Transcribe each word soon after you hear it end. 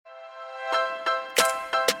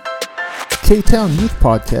K-Town Youth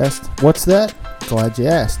Podcast. What's that? Glad you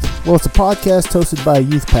asked. Well, it's a podcast hosted by a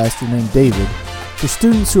youth pastor named David for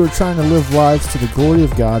students who are trying to live lives to the glory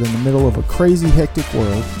of God in the middle of a crazy, hectic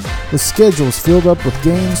world, with schedules filled up with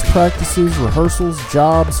games, practices, rehearsals,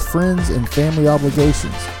 jobs, friends, and family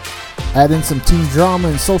obligations. Add in some teen drama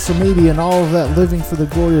and social media, and all of that living for the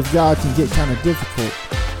glory of God can get kind of difficult.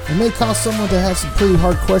 It may cause someone to have some pretty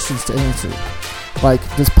hard questions to answer, like,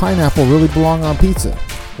 does pineapple really belong on pizza?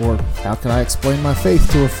 Or, how can I explain my faith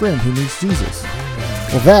to a friend who needs Jesus?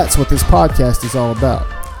 Well, that's what this podcast is all about.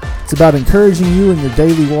 It's about encouraging you in your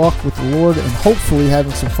daily walk with the Lord and hopefully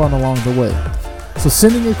having some fun along the way. So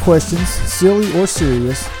send in your questions, silly or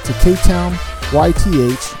serious, to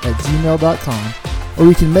ktownyth@gmail.com, or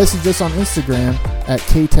you can message us on Instagram at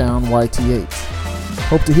ktownyth.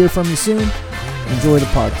 Hope to hear from you soon. Enjoy the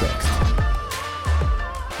podcast.